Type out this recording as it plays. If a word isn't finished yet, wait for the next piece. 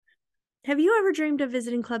Have you ever dreamed of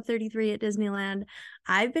visiting Club 33 at Disneyland?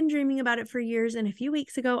 I've been dreaming about it for years, and a few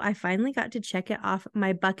weeks ago, I finally got to check it off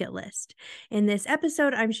my bucket list. In this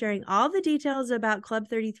episode, I'm sharing all the details about Club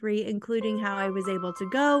 33, including how I was able to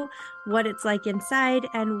go, what it's like inside,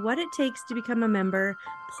 and what it takes to become a member,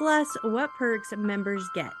 plus what perks members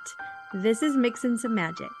get. This is Mixin' Some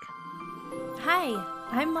Magic. Hi,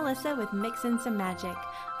 I'm Melissa with Mixin' Some Magic.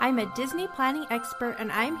 I'm a Disney planning expert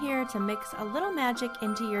and I'm here to mix a little magic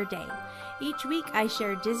into your day. Each week I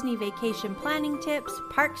share Disney vacation planning tips,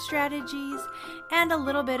 park strategies, and a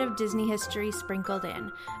little bit of Disney history sprinkled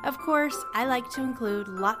in. Of course, I like to include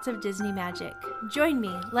lots of Disney magic. Join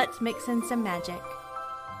me, let's mix in some magic.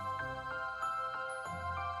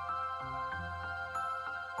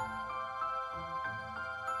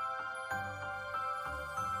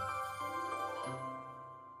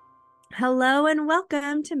 Hello and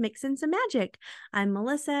welcome to Mixin' Some Magic. I'm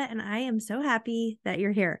Melissa and I am so happy that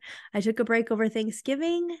you're here. I took a break over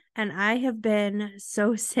Thanksgiving and I have been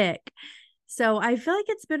so sick. So I feel like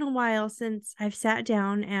it's been a while since I've sat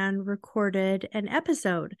down and recorded an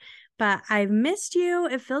episode, but I've missed you.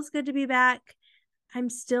 It feels good to be back. I'm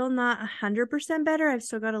still not 100% better. I've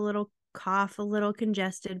still got a little cough, a little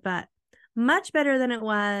congested, but much better than it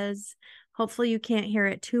was. Hopefully you can't hear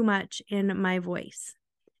it too much in my voice.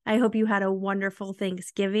 I hope you had a wonderful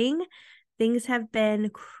Thanksgiving. Things have been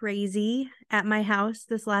crazy at my house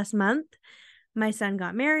this last month. My son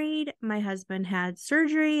got married. My husband had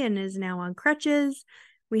surgery and is now on crutches.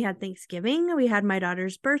 We had Thanksgiving. We had my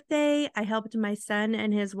daughter's birthday. I helped my son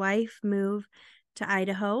and his wife move to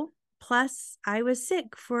Idaho. Plus, I was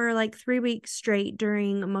sick for like 3 weeks straight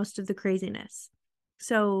during most of the craziness.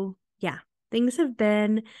 So, yeah, things have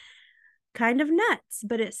been kind of nuts,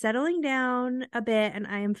 but it's settling down a bit and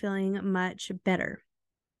I am feeling much better.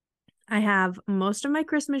 I have most of my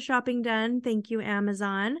Christmas shopping done. Thank you,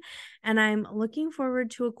 Amazon. And I'm looking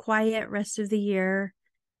forward to a quiet rest of the year.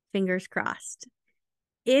 Fingers crossed.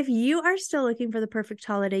 If you are still looking for the perfect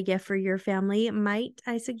holiday gift for your family, might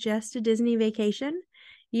I suggest a Disney vacation?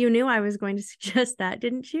 You knew I was going to suggest that,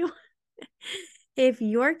 didn't you? If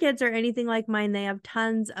your kids are anything like mine, they have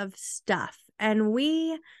tons of stuff. And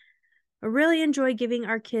we really enjoy giving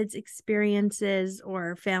our kids experiences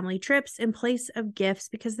or family trips in place of gifts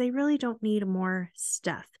because they really don't need more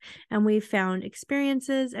stuff. And we've found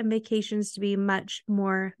experiences and vacations to be much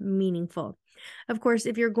more meaningful. Of course,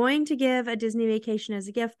 if you're going to give a Disney vacation as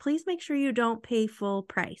a gift, please make sure you don't pay full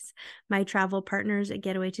price. My travel partners at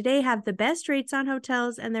Getaway Today have the best rates on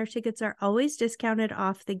hotels and their tickets are always discounted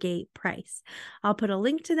off the gate price. I'll put a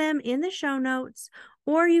link to them in the show notes,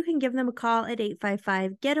 or you can give them a call at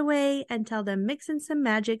 855-GETAWAY and tell them Mixin' Some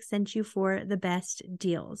Magic sent you for the best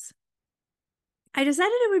deals. I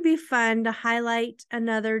decided it would be fun to highlight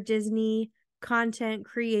another Disney content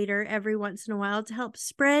creator every once in a while to help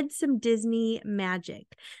spread some Disney magic.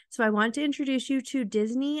 So I want to introduce you to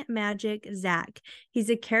Disney Magic Zach.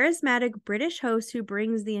 He's a charismatic British host who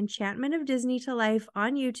brings the enchantment of Disney to life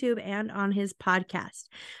on YouTube and on his podcast.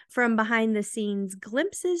 From behind the scenes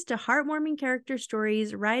glimpses to heartwarming character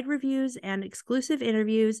stories, ride reviews, and exclusive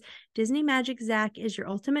interviews, Disney Magic Zach is your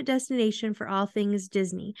ultimate destination for all things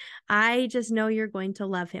Disney. I just know you're going to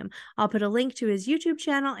love him. I'll put a link to his YouTube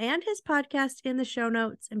channel and his podcast in the show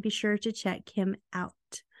notes and be sure to check him out.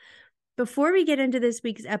 Before we get into this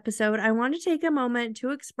week's episode, I want to take a moment to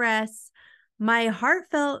express my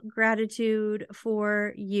heartfelt gratitude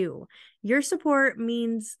for you. Your support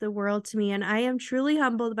means the world to me, and I am truly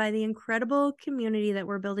humbled by the incredible community that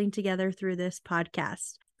we're building together through this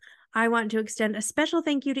podcast. I want to extend a special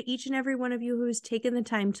thank you to each and every one of you who has taken the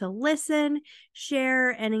time to listen,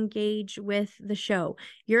 share, and engage with the show.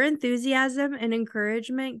 Your enthusiasm and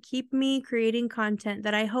encouragement keep me creating content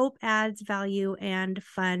that I hope adds value and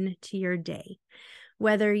fun to your day.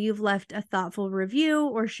 Whether you've left a thoughtful review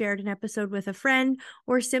or shared an episode with a friend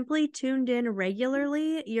or simply tuned in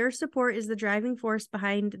regularly, your support is the driving force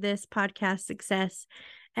behind this podcast success,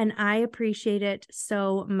 and I appreciate it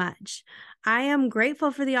so much. I am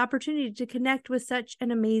grateful for the opportunity to connect with such an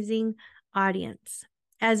amazing audience.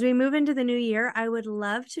 As we move into the new year, I would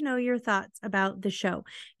love to know your thoughts about the show.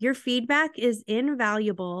 Your feedback is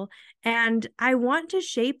invaluable, and I want to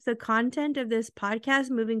shape the content of this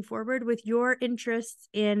podcast moving forward with your interests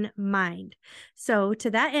in mind. So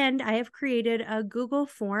to that end, I have created a Google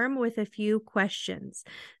form with a few questions.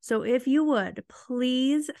 So if you would,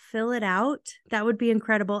 please fill it out. That would be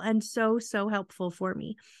incredible and so helpful for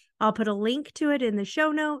me. I'll put a link to it in the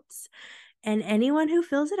show notes. And anyone who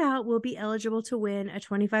fills it out will be eligible to win a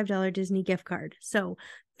 $25 Disney gift card. So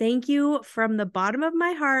Thank you from the bottom of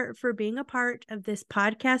my heart for being a part of this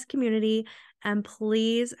podcast community, and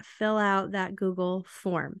please fill out that Google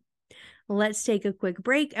form. Let's take a quick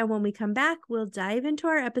break, and when we come back, we'll dive into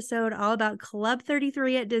our episode all about Club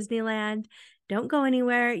 33 at Disneyland. Don't go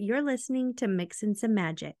anywhere. You're listening to Mixin' Some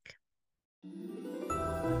Magic.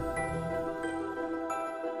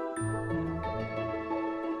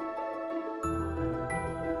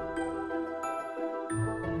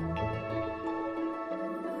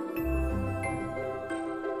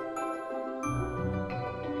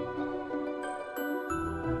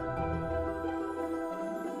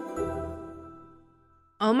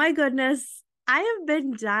 Oh my goodness. I have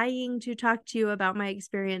been dying to talk to you about my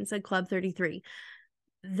experience at Club 33.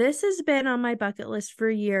 This has been on my bucket list for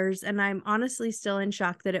years, and I'm honestly still in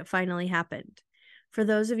shock that it finally happened. For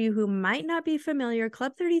those of you who might not be familiar,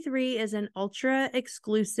 Club 33 is an ultra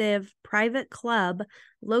exclusive private club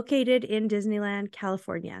located in Disneyland,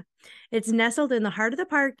 California. It's nestled in the heart of the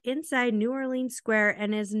park inside New Orleans Square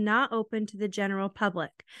and is not open to the general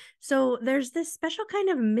public. So there's this special kind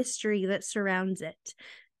of mystery that surrounds it.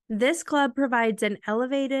 This club provides an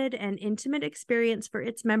elevated and intimate experience for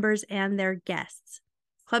its members and their guests.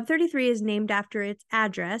 Club 33 is named after its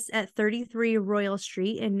address at 33 Royal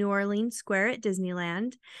Street in New Orleans Square at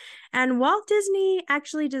Disneyland. And Walt Disney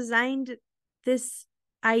actually designed this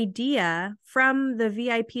idea from the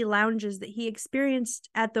VIP lounges that he experienced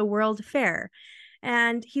at the World Fair.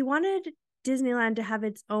 And he wanted Disneyland to have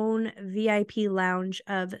its own VIP lounge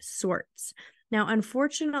of sorts. Now,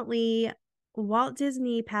 unfortunately, Walt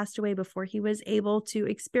Disney passed away before he was able to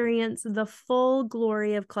experience the full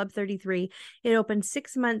glory of Club 33. It opened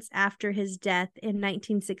 6 months after his death in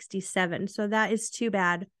 1967, so that is too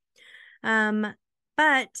bad. But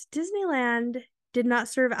Disneyland did not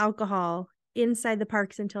serve alcohol inside the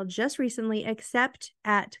parks until just recently, except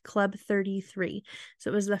at Club 33.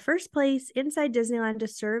 So it was the first place inside Disneyland to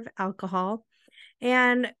serve alcohol.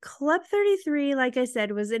 And Club 33, like I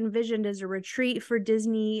said, was envisioned as a retreat for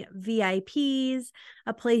Disney VIPs,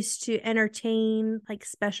 a place to entertain like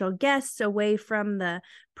special guests away from the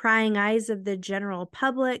prying eyes of the general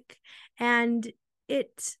public. And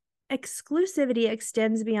its exclusivity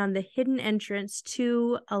extends beyond the hidden entrance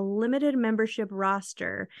to a limited membership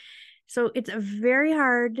roster. So it's very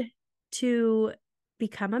hard to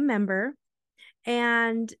become a member.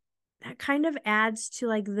 And that kind of adds to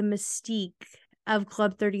like the mystique of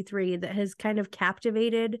Club 33 that has kind of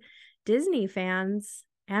captivated Disney fans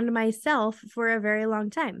and myself for a very long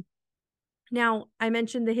time. Now, I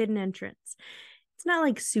mentioned the hidden entrance. It's not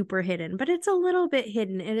like super hidden, but it's a little bit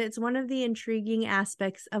hidden, and it's one of the intriguing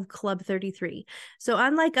aspects of Club 33. So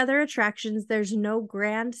unlike other attractions, there's no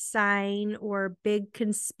grand sign or big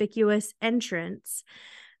conspicuous entrance.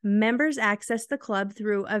 Members access the club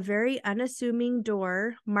through a very unassuming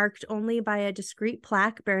door marked only by a discreet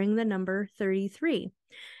plaque bearing the number 33.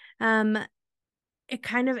 It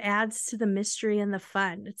kind of adds to the mystery and the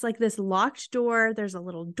fun. It's like this locked door. There's a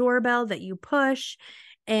little doorbell that you push.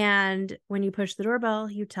 And when you push the doorbell,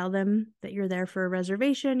 you tell them that you're there for a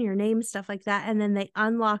reservation, your name, stuff like that. And then they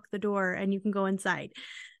unlock the door and you can go inside.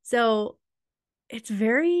 So it's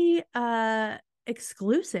very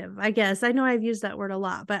exclusive, I guess. I know I've used that word a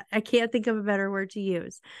lot, but I can't think of a better word to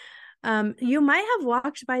use. You might have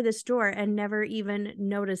walked by this door and never even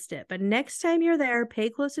noticed it, but next time you're there, pay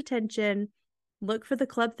close attention. Look for the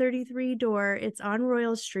Club 33 door. It's on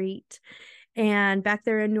Royal Street, and back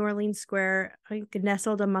there in New Orleans Square,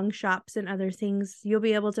 nestled among shops and other things. You'll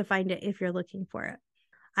be able to find it if you're looking for it.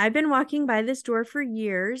 I've been walking by this door for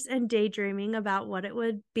years and daydreaming about what it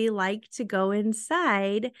would be like to go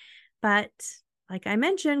inside, but like I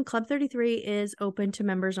mentioned, Club 33 is open to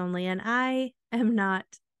members only, and I am not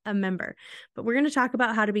a member. But we're going to talk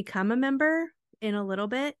about how to become a member in a little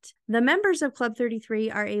bit. The members of Club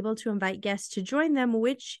 33 are able to invite guests to join them,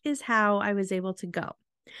 which is how I was able to go.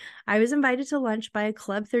 I was invited to lunch by a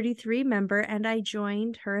Club 33 member, and I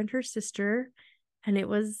joined her and her sister, and it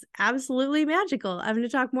was absolutely magical. I'm going to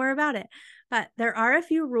talk more about it. But there are a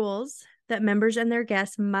few rules that members and their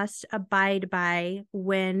guests must abide by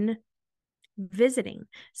when visiting.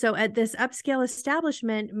 So at this upscale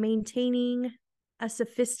establishment, maintaining a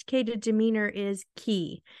sophisticated demeanor is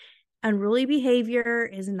key. Unruly behavior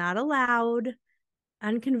is not allowed.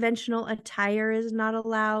 Unconventional attire is not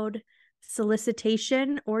allowed.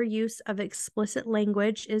 Solicitation or use of explicit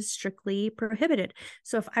language is strictly prohibited.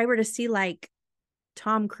 So if I were to see like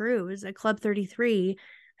Tom Cruise at Club 33,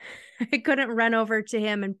 I couldn't run over to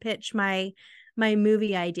him and pitch my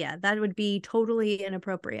movie idea. That would be totally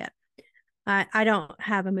inappropriate. I don't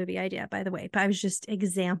have a movie idea, by the way, but I was just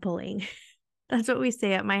exampling. That's what we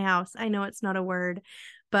say at my house. I know it's not a word,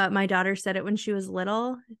 but my daughter said it when she was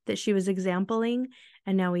little that she was exampling,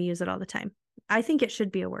 and now we use it all the time. I think it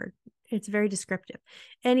should be a word. It's very descriptive.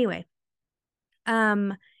 Anyway,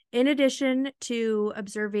 in addition to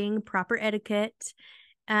observing proper etiquette,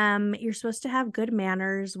 you're supposed to have good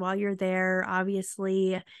manners while you're there,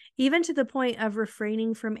 obviously, even to the point of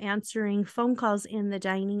refraining from answering phone calls in the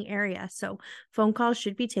dining area. So phone calls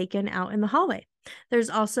should be taken out in the hallway. There's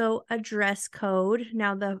also a dress code.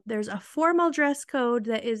 Now, there's a formal dress code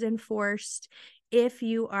that is enforced if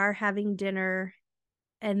you are having dinner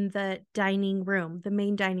and the dining room, the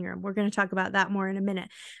main dining room. We're going to talk about that more in a minute.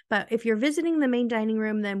 But if you're visiting the main dining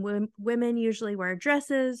room, then women usually wear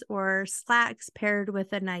dresses or slacks paired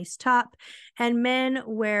with a nice top, and men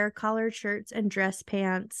wear collared shirts and dress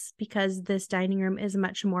pants because this dining room is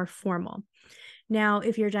much more formal. Now,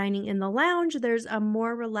 if you're dining in the lounge, there's a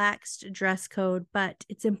more relaxed dress code, but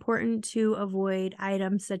it's important to avoid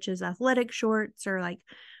items such as athletic shorts or like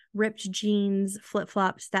ripped jeans,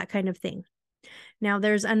 flip-flops, that kind of thing. Now,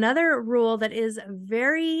 there's another rule that is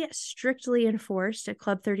very strictly enforced at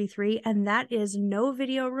Club 33, and that is no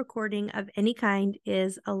video recording of any kind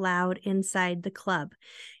is allowed inside the club.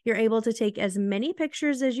 You're able to take as many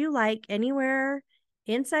pictures as you like anywhere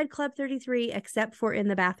inside Club 33 except for in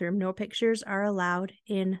the bathroom. No pictures are allowed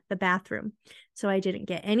in the bathroom. So I didn't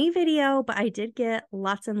get any video, but I did get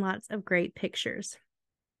lots and lots of great pictures.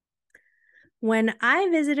 When I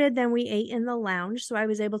visited, then we ate in the lounge, so I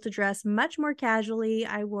was able to dress much more casually.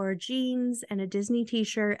 I wore jeans and a Disney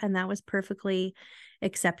t-shirt, and that was perfectly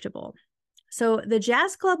acceptable. So the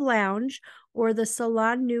Jazz Club Lounge, or the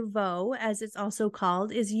Salon Nouveau, as it's also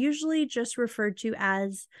called, is usually just referred to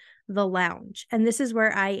as the lounge. And this is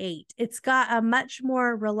where I ate. It's got a much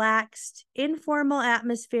more relaxed, informal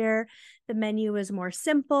atmosphere. The menu is more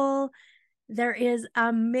simple. There is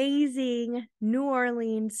amazing New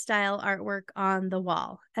Orleans style artwork on the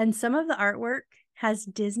wall. And some of the artwork has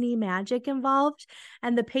Disney magic involved,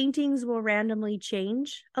 and the paintings will randomly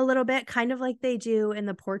change a little bit, kind of like they do in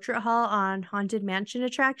the portrait hall on Haunted Mansion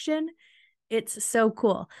attraction. It's so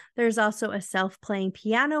cool. There's also a self-playing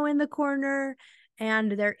piano in the corner,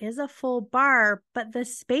 and there is a full bar, but the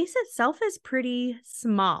space itself is pretty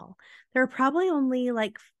small. There are probably only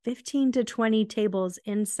like 15 to 20 tables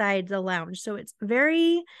inside the lounge. So it's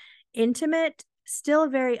very intimate, still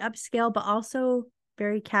very upscale, but also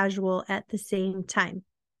very casual at the same time.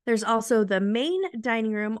 There's also the main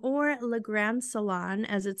dining room, or Le Grand Salon,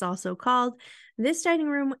 as it's also called. This dining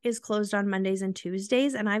room is closed on Mondays and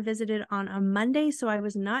Tuesdays, and I visited on a Monday, so I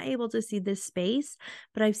was not able to see this space,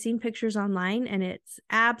 but I've seen pictures online, and it's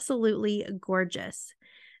absolutely gorgeous.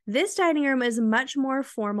 This dining room is much more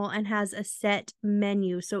formal and has a set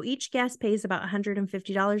menu. So each guest pays about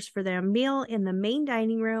 $150 for their meal in the main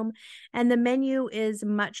dining room. And the menu is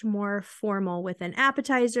much more formal with an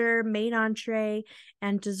appetizer, main entree,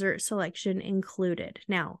 and dessert selection included.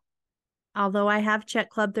 Now, although I have checked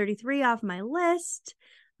Club 33 off my list,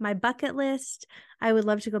 my bucket list, I would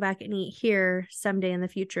love to go back and eat here someday in the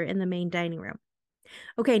future in the main dining room.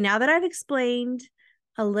 Okay, now that I've explained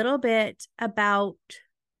a little bit about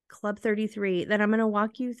Club 33, then I'm going to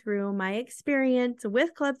walk you through my experience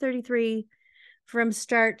with Club 33 from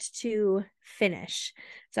start to finish.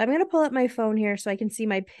 So I'm going to pull up my phone here so I can see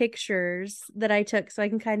my pictures that I took so I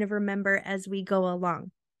can kind of remember as we go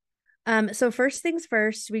along. So first things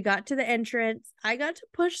first, we got to the entrance. I got to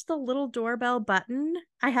push the little doorbell button.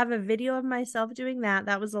 I have a video of myself doing that.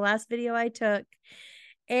 That was the last video I took.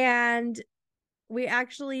 And we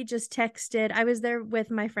actually just texted. I was there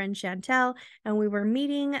with my friend Chantel, and we were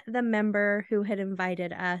meeting the member who had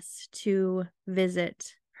invited us to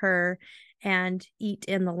visit her and eat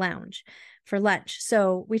in the lounge for lunch.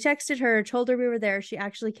 So we texted her, told her we were there. She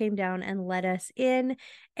actually came down and let us in.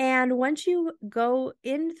 And once you go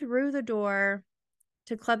in through the door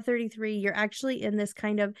to Club 33, you're actually in this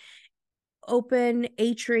kind of open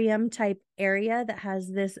atrium type area that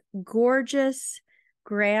has this gorgeous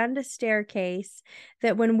grand staircase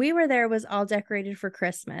that when we were there was all decorated for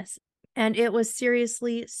Christmas. And it was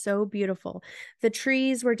seriously so beautiful. The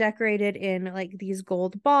trees were decorated in like these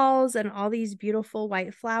gold balls and all these beautiful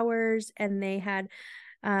white flowers. And they had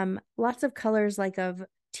lots of colors like of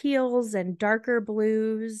teals and darker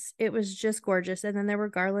blues. It was just gorgeous. And then there were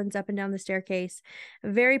garlands up and down the staircase.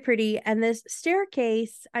 Very pretty. And this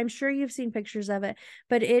staircase, I'm sure you've seen pictures of it,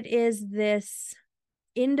 but it is this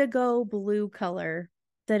indigo blue color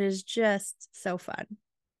that is just so fun.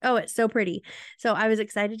 Oh, it's so pretty. So I was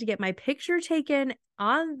excited to get my picture taken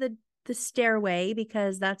on the stairway,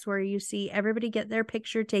 because that's where you see everybody get their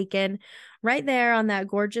picture taken, right there on that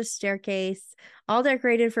gorgeous staircase, all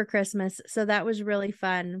decorated for Christmas. So that was really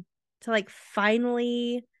fun. to like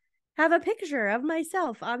finally have a picture of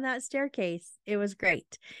myself on that staircase. It was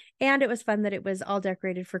great. And it was fun that it was all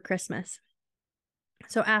decorated for Christmas.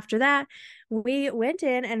 So after that, we went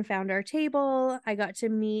in and found our table. I got to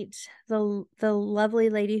meet the lovely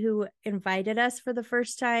lady who invited us for the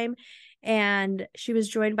first time, and she was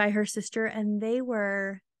joined by her sister, and they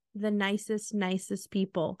were the nicest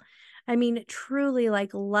people. I mean, truly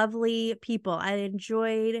like lovely people. I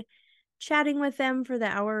enjoyed chatting with them for the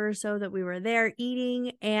hour or so that we were there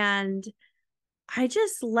eating, and I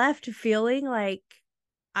just left feeling like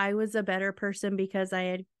I was a better person because I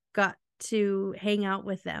had got to hang out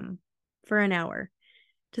with them for an hour.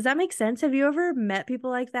 Does that make sense? Have you ever met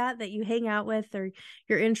people like that you hang out with or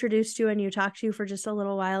you're introduced to and you talk to for just a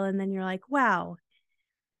little while and then you're like, wow,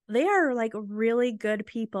 they are like really good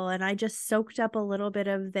people and I just soaked up a little bit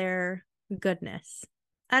of their goodness.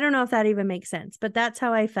 I don't know if that even makes sense, but that's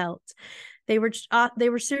how I felt. They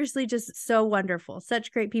were seriously just so wonderful,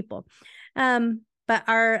 such great people. But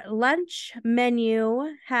our lunch menu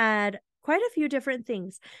had quite a few different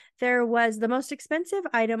things. There was the most expensive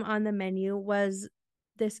item on the menu was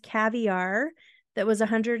this caviar that was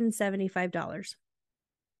 $175.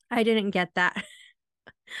 I didn't get that.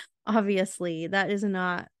 Obviously, that is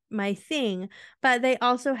not my thing. But they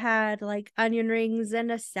also had like onion rings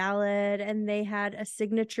and a salad, and they had a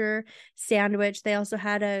signature sandwich. They also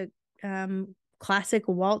had a classic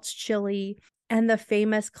Waltz chili and the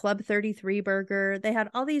famous Club 33 burger. They had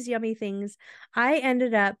all these yummy things. I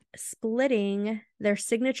ended up splitting their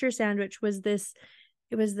signature sandwich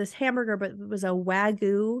it was this hamburger, but it was a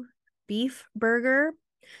Wagyu beef burger.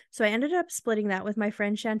 So I ended up splitting that with my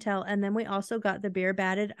friend Chantel, and then we also got the beer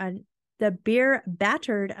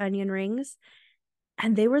battered onion rings,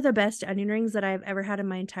 and they were the best onion rings that I've ever had in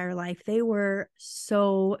my entire life. They were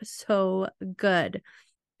so good.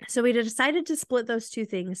 So we decided to split those two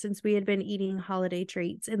things since we had been eating holiday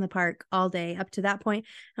treats in the park all day up to that point,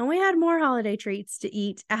 and we had more holiday treats to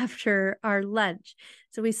eat after our lunch.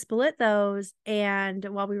 So we split those, and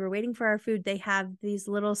while we were waiting for our food, they have these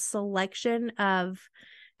little selection of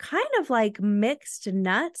kind of like mixed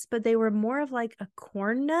nuts, but they were more of like a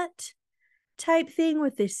corn nut type thing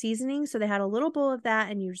with the seasoning. So they had a little bowl of that,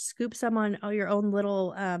 and you scoop some on your own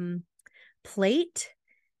little plate,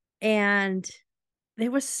 and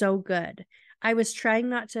it was so good. I was trying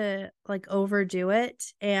not to like overdo it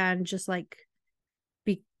and just like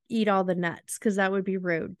eat all the nuts because that would be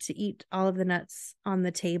rude to eat all of the nuts on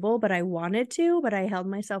the table, but I wanted to, but I held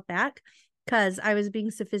myself back because I was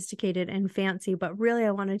being sophisticated and fancy, but really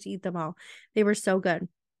I wanted to eat them all. They were so good.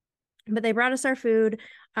 But they brought us our food.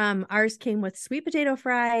 Ours came with sweet potato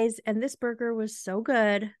fries, and this burger was so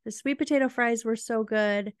good. The sweet potato fries were so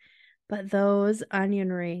good. But those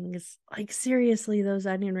onion rings, like seriously, those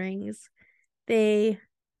onion rings, they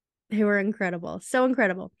were incredible. So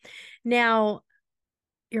incredible. Now,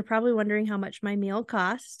 you're probably wondering how much my meal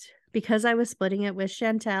cost because I was splitting it with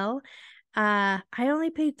Chantel. I only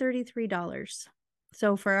paid $33.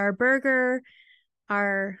 So for our burger,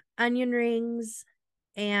 our onion rings,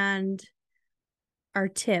 and our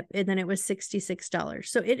tip, and then it was $66.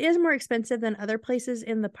 So it is more expensive than other places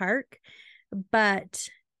in the park, but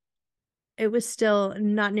it was still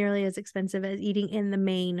not nearly as expensive as eating in the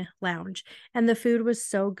main lounge. And the food was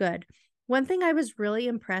so good. One thing I was really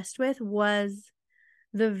impressed with was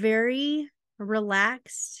the very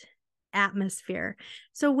relaxed atmosphere.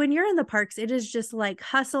 So when you're in the parks, it is just like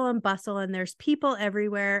hustle and bustle, and there's people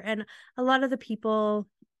everywhere. And a lot of the people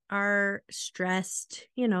are stressed.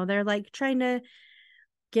 They're like trying to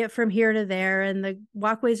get from here to there, and the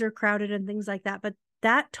walkways are crowded and things like that. But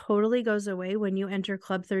that totally goes away when you enter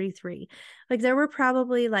Club 33. Like there were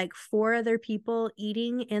probably like 4 other people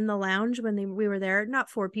eating in the lounge when we were there. Not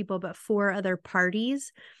 4 people, but 4 other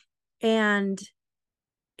parties. And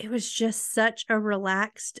it was just such a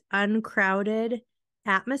relaxed, uncrowded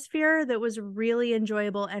atmosphere that was really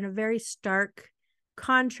enjoyable and a very stark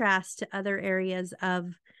contrast to other areas of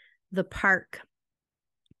the park.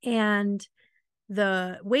 And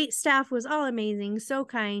the wait staff was all amazing, so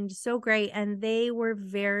kind, so great, and they were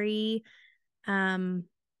very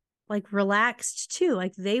like relaxed too.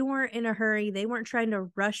 Like they weren't in a hurry. They weren't trying to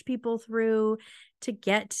rush people through to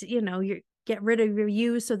get rid of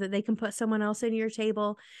you so that they can put someone else in your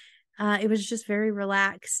table. It was just very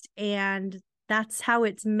relaxed, and that's how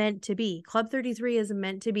it's meant to be. Club 33 is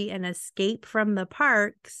meant to be an escape from the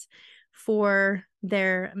parks for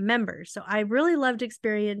their members. So I really loved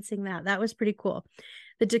experiencing that. That was pretty cool.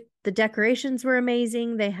 The decorations were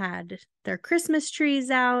amazing. They had their Christmas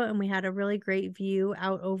trees out, and we had a really great view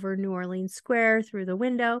out over New Orleans Square through the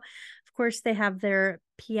window. Of course, they have their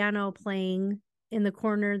piano playing in the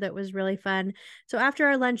corner that was really fun. So after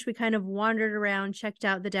our lunch, we kind of wandered around, checked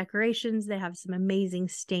out the decorations. They have some amazing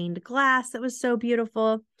stained glass that was so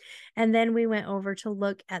beautiful. And then we went over to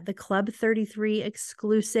look at the Club 33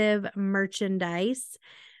 exclusive merchandise,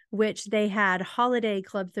 which they had holiday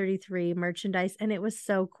Club 33 merchandise, and it was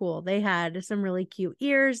so cool. They had some really cute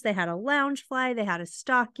ears. They had a lounge fly. They had a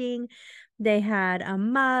stocking. They had a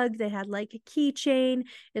mug. They had like a keychain.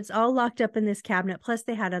 It's all locked up in this cabinet. Plus,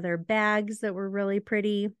 they had other bags that were really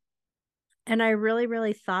pretty. And I really,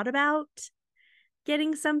 really thought about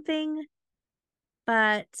getting something,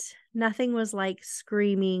 but nothing was like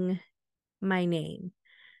screaming my name.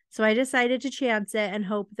 So I decided to chance it and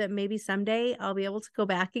hope that maybe someday I'll be able to go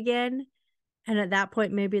back again. And at that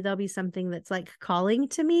point, maybe there'll be something that's like calling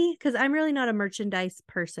to me, because I'm really not a merchandise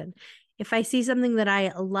person. If I see something that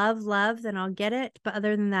I love, then I'll get it. But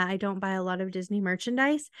other than that, I don't buy a lot of Disney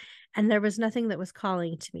merchandise. And there was nothing that was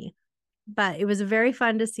calling to me. But it was very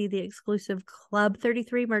fun to see the exclusive Club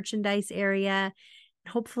 33 merchandise area.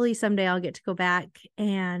 Hopefully someday I'll get to go back,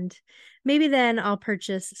 and maybe then I'll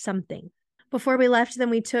purchase something. Before we left, then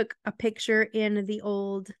we took a picture in the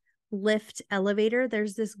old lift elevator.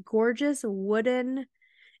 There's this gorgeous wooden,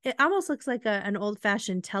 it almost looks like an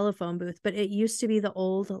old-fashioned telephone booth, but it used to be the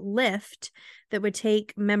old lift that would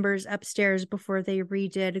take members upstairs before they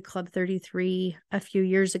redid Club 33 a few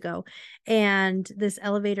years ago. And this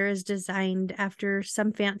elevator is designed after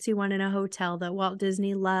some fancy one in a hotel that Walt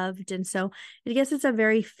Disney loved. And so I guess it's a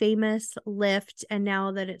very famous lift. And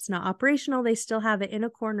now that it's not operational, they still have it in a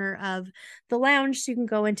corner of the lounge, so you can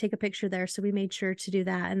go and take a picture there. So we made sure to do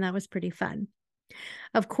that, and that was pretty fun.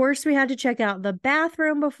 Of course, we had to check out the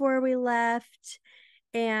bathroom before we left,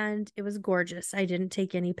 and it was gorgeous. I didn't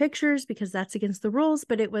take any pictures because that's against the rules,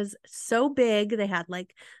 but it was so big. They had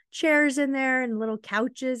like chairs in there and little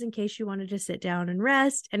couches in case you wanted to sit down and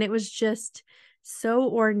rest. And it was just so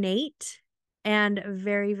ornate and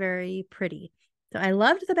very, very pretty. So I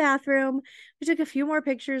loved the bathroom. We took a few more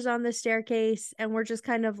pictures on the staircase, and we're just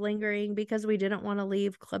kind of lingering because we didn't want to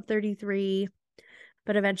leave Club 33,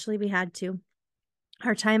 but eventually we had to.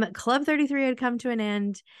 Our time at Club 33 had come to an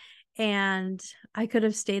end, and I could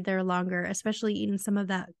have stayed there longer, especially eating some of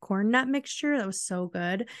that corn nut mixture. That was so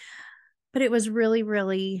good. But it was really,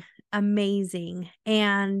 really amazing.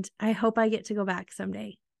 And I hope I get to go back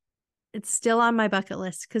someday. It's still on my bucket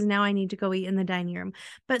list because now I need to go eat in the dining room.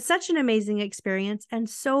 But such an amazing experience, and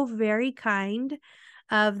so very kind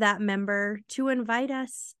of that member to invite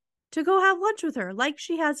us to go have lunch with her. Like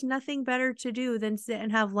she has nothing better to do than sit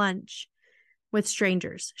and have lunch with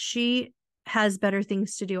strangers. She has better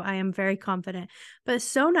things to do. I am very confident. But it's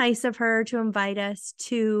so nice of her to invite us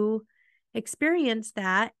to experience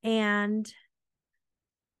that and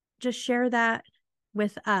just share that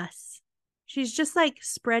with us. She's just like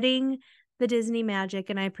spreading the Disney magic,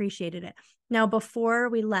 and I appreciated it. Now, before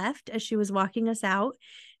we left, as she was walking us out,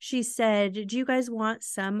 she said, do you want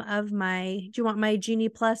my Genie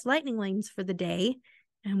Plus lightning lanes for the day?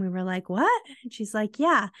 And we were like, what? And she's like,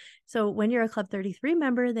 yeah. So when you're a Club 33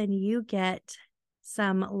 member, then you get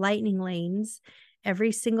some lightning lanes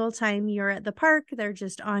every single time you're at the park. They're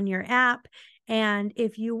just on your app. And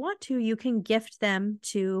if you want to, you can gift them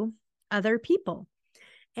to other people.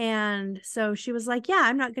 And so she was like, yeah,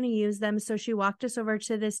 I'm not going to use them. So she walked us over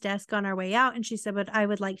to this desk on our way out, and she said, but I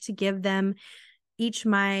would like to give them each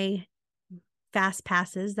my fast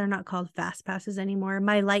passes. They're not called fast passes anymore.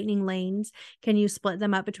 My lightning lanes. Can you split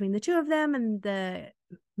them up between the two of them? And the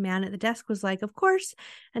man at the desk was like, of course.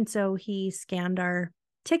 And so he scanned our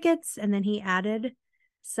tickets, and then he added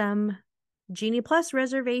some Genie Plus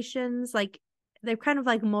reservations. Like they're kind of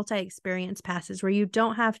like multi-experience passes where you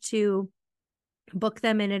don't have to book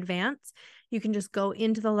them in advance. You can just go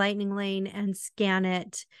into the lightning lane and scan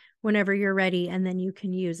it whenever you're ready, and then you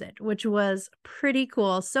can use it, which was pretty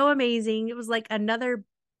cool. So amazing. It was like another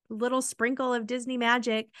little sprinkle of Disney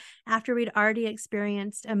magic after we'd already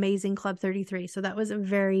experienced amazing Club 33. So that was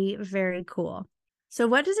very, very cool. So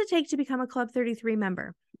what does it take to become a Club 33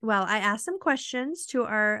 member? Well, I asked some questions to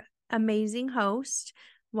our amazing host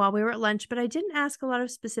while we were at lunch, but I didn't ask a lot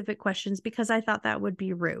of specific questions because I thought that would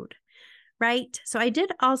be rude, right? So I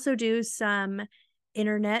did also do some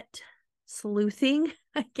internet sleuthing,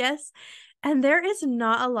 I guess. And there is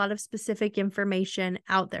not a lot of specific information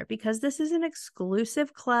out there because this is an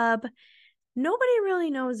exclusive club. Nobody really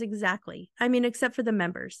knows exactly. I mean, except for the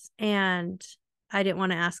members. And I didn't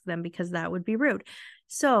want to ask them because that would be rude.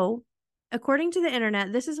 So, according to the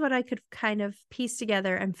internet, this is what I could kind of piece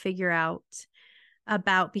together and figure out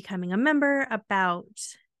about becoming a member, about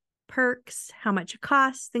perks, how much it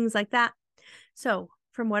costs, things like that. So,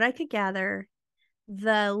 from what I could gather,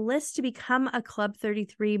 The list to become a Club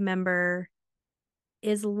 33 member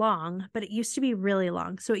is long, but it used to be really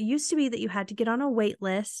long. So it used to be that you had to get on a wait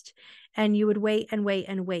list and you would wait and wait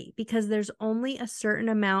and wait because there's only a certain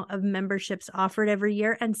amount of memberships offered every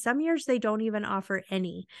year. And some years they don't even offer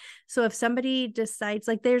any. So if somebody decides,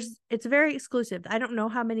 like, it's very exclusive. I don't know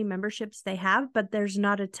how many memberships they have, but there's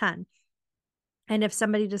not a ton. And if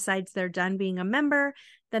somebody decides they're done being a member,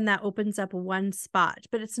 then that opens up one spot.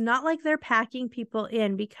 But it's not like they're packing people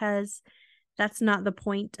in, because that's not the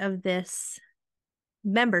point of this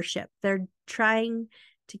membership. They're trying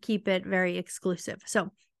to keep it very exclusive. So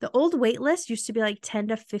the old wait list used to be like 10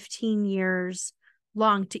 to 15 years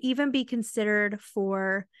long to even be considered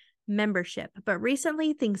for membership. But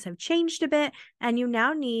recently things have changed a bit, and you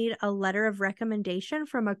now need a letter of recommendation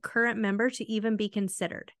from a current member to even be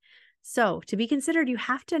considered. So to be considered, you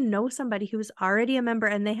have to know somebody who's already a member,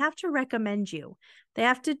 and they have to recommend you. They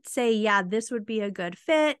have to say, yeah, this would be a good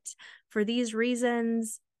fit for these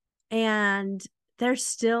reasons. And there's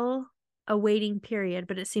still a waiting period,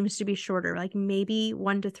 but it seems to be shorter, like maybe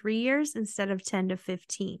 1 to 3 years instead of 10 to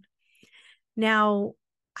 15. Now,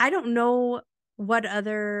 I don't know what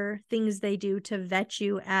other things they do to vet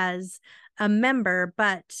you as a member,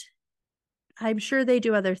 but I'm sure they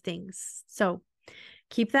do other things. So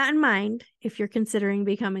keep that in mind if you're considering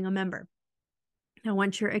becoming a member. Now,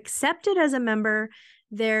 once you're accepted as a member,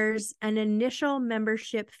 there's an initial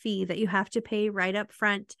membership fee that you have to pay right up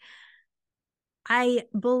front. I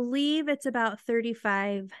believe it's about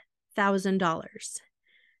 $35,000.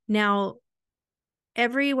 Now,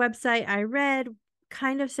 every website I read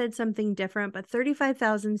kind of said something different, but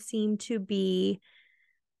 $35,000 seemed to be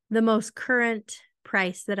the most current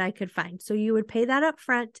price that I could find. So you would pay that up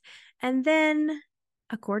front, and then,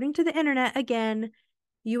 according to the internet, again,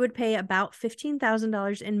 you would pay about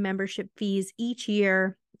 $15,000 in membership fees each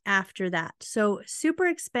year after that. So super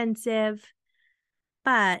expensive,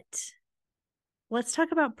 but let's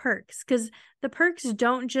talk about perks, because the perks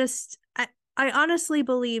don't just, I honestly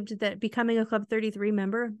believed that becoming a Club 33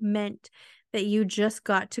 member meant that you just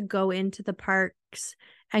got to go into the parks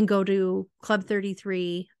and go to Club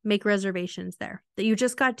 33, make reservations there, that you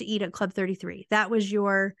just got to eat at Club 33. That was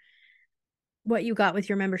what you got with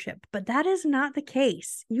your membership. But that is not the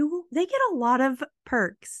case. They get a lot of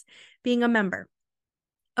perks being a member.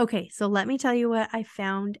 Okay, so let me tell you what I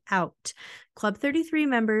found out. Club 33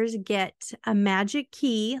 members get a magic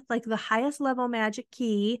key, like the highest level magic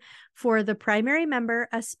key for the primary member,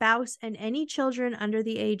 a spouse, and any children under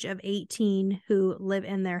the age of 18 who live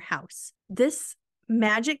in their house. This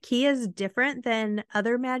magic key is different than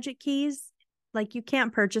other magic keys. Like, you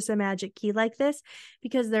can't purchase a magic key like this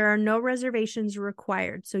because there are no reservations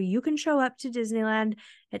required. So you can show up to Disneyland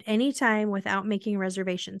at any time without making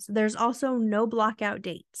reservations. There's also no blockout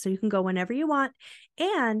date. So you can go whenever you want,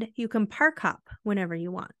 and you can park hop whenever you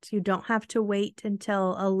want. You don't have to wait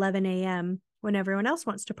until 11 a.m. when everyone else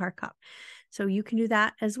wants to park hop. So you can do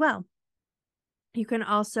that as well. You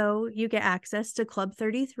get access to Club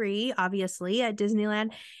 33, obviously, at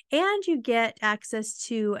Disneyland, and you get access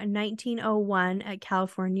to 1901 at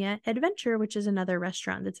California Adventure, which is another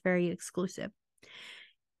restaurant that's very exclusive.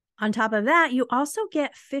 On top of that, you also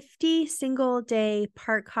get 50 single-day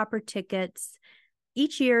park hopper tickets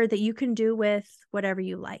each year that you can do with whatever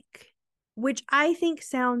you like, which I think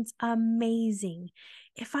sounds amazing.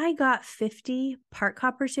 If I got 50 park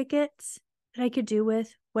hopper tickets that I could do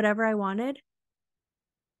with whatever I wanted,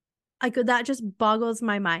 that just boggles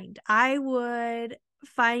my mind. I would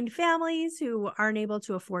find families who aren't able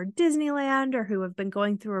to afford Disneyland or who have been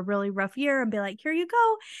going through a really rough year and be like, here you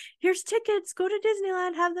go. Here's tickets. Go to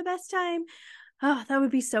Disneyland. Have the best time. Oh, that would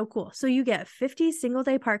be so cool. So you get 50 single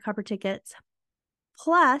day park hopper tickets.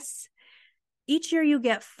 Plus, each year you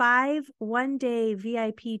get 5 one-day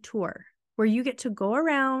VIP tour where you get to go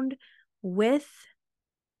around with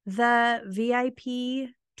the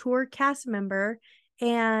VIP tour cast member,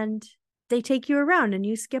 and they take you around and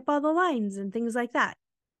you skip all the lines and things like that.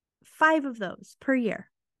 5 of those per year.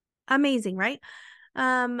 Amazing, right?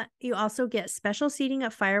 You also get special seating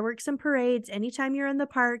at fireworks and parades. Anytime you're in the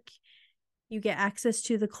park, you get access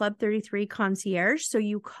to the Club 33 concierge. So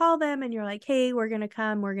you call them and you're like, hey, we're going to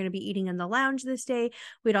come. We're going to be eating in the lounge this day.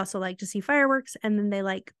 We'd also like to see fireworks. And then they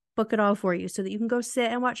book it all for you so that you can go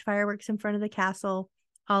sit and watch fireworks in front of the castle,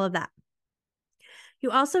 all of that. You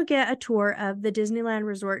also get a tour of the Disneyland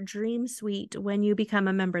Resort Dream Suite when you become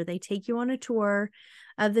a member. They take you on a tour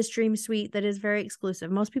of this Dream Suite that is very exclusive.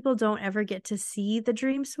 Most people don't ever get to see the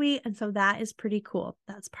Dream Suite, and so that is pretty cool.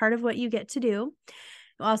 That's part of what you get to do.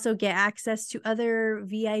 You also get access to other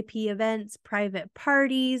VIP events, private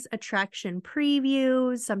parties, attraction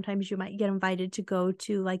previews. Sometimes you might get invited to go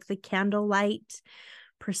to like the candlelight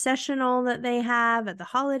processional that they have at the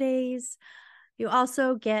holidays. You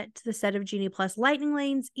also get the set of Genie Plus lightning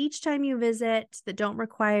lanes each time you visit that don't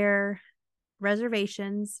require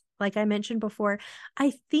reservations. Like I mentioned before,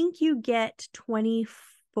 I think you get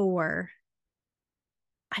 24.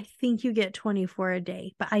 I think you get 24 a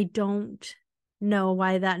day, but I don't know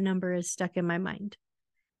why that number is stuck in my mind.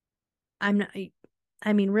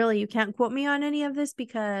 Really, you can't quote me on any of this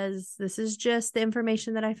because this is just the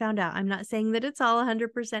information that I found out. I'm not saying that it's all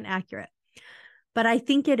 100% accurate, but I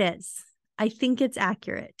think it is. I think it's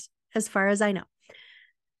accurate as far as I know.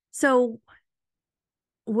 So,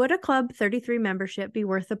 would a Club 33 membership be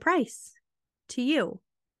worth the price to you?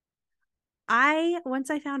 Once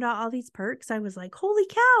I found out all these perks, I was like, holy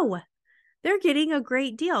cow, they're getting a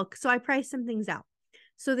great deal. So I priced some things out.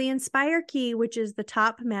 So the Inspire key, which is the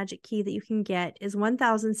top magic key that you can get, is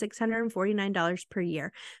 $1,649 per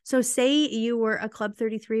year. So say you were a Club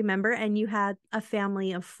 33 member and you had a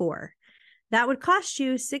family of 4. That would cost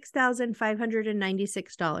you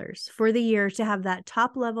 $6,596 for the year to have that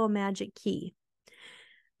top level magic key.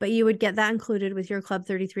 But you would get that included with your Club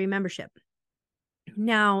 33 membership.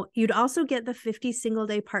 Now, you'd also get the 50 single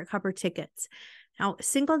day park hopper tickets. Now,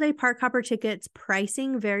 single day park hopper tickets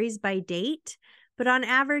pricing varies by date, but on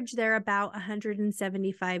average, they're about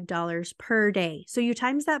 $175 per day. So you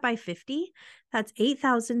times that by 50, that's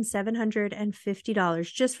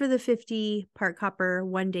 $8,750 just for the 50 park hopper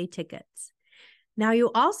one-day tickets. Now,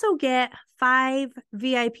 you also get 5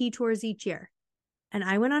 VIP tours each year. And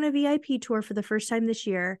I went on a VIP tour for the first time this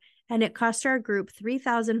year, and it cost our group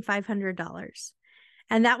 $3,500.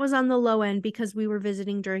 And that was on the low end because we were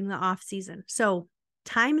visiting during the off season. So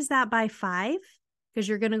times that by 5, because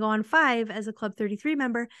you're going to go on 5 as a Club 33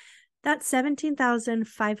 member, that's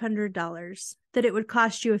 $17,500 that it would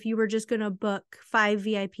cost you if you were just going to book 5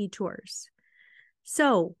 VIP tours.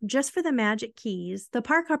 So just for the magic keys, the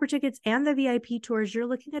park hopper tickets and the VIP tours, you're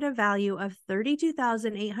looking at a value of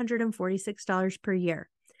 $32,846 per year.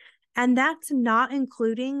 And that's not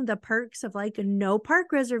including the perks of like no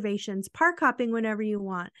park reservations, park hopping whenever you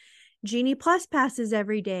want, Genie Plus passes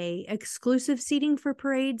every day, exclusive seating for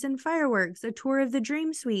parades and fireworks, a tour of the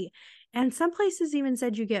Dream Suite. And some places even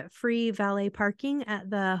said you get free valet parking at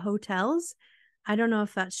the hotels. I don't know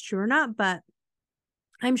if that's true or not, but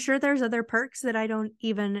I'm sure there's other perks that I don't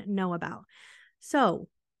even know about. So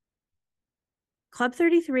Club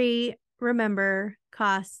 33, remember,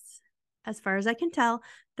 costs, as far as I can tell,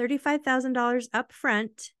 $35,000 up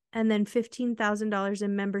front and then $15,000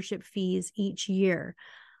 in membership fees each year.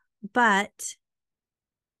 But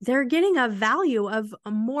they're getting a value of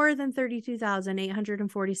more than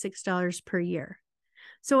 $32,846 per year.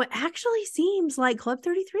 So it actually seems like Club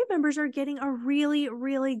 33 members are getting a really,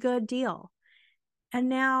 really good deal. And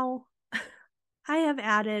now I have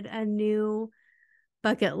added a new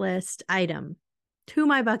bucket list item to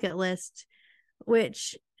my bucket list,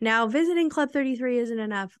 which now visiting Club 33 isn't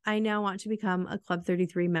enough. I now want to become a Club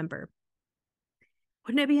 33 member.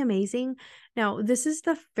 Wouldn't it be amazing? Now, this is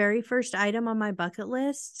the very first item on my bucket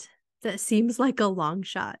list that seems like a long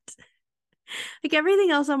shot. Like everything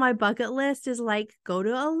else on my bucket list is like go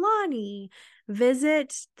to Alani,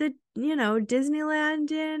 visit the,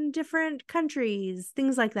 Disneyland in different countries,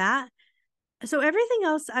 things like that. So everything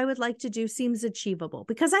else I would like to do seems achievable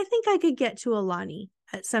because I think I could get to Alani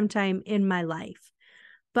at some time in my life.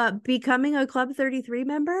 But becoming a Club 33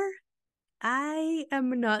 member, I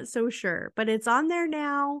am not so sure, but it's on there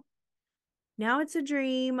now. Now it's a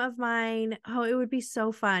dream of mine. Oh, it would be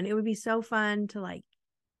so fun. It would be so fun to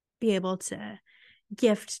be able to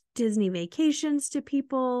gift Disney vacations to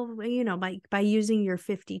people, by using your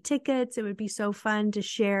 50 tickets. It would be so fun to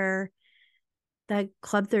share the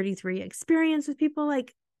Club 33 experience with people.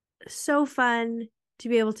 So fun to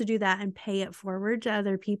be able to do that and pay it forward to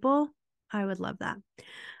other people. I would love that.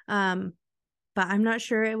 But I'm not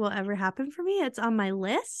sure it will ever happen for me. It's on my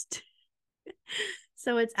list.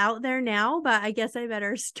 So it's out there now, but I guess I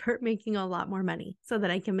better start making a lot more money so that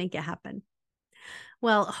I can make it happen.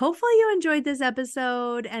 Well, hopefully you enjoyed this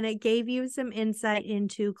episode and it gave you some insight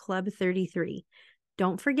into Club 33.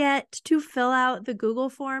 Don't forget to fill out the Google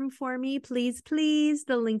form for me, please, please.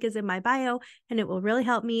 The link is in my bio and it will really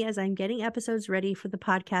help me as I'm getting episodes ready for the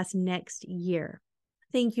podcast next year.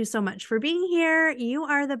 Thank you so much for being here. You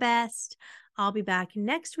are the best. I'll be back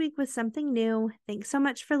next week with something new. Thanks so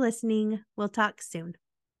much for listening. We'll talk soon.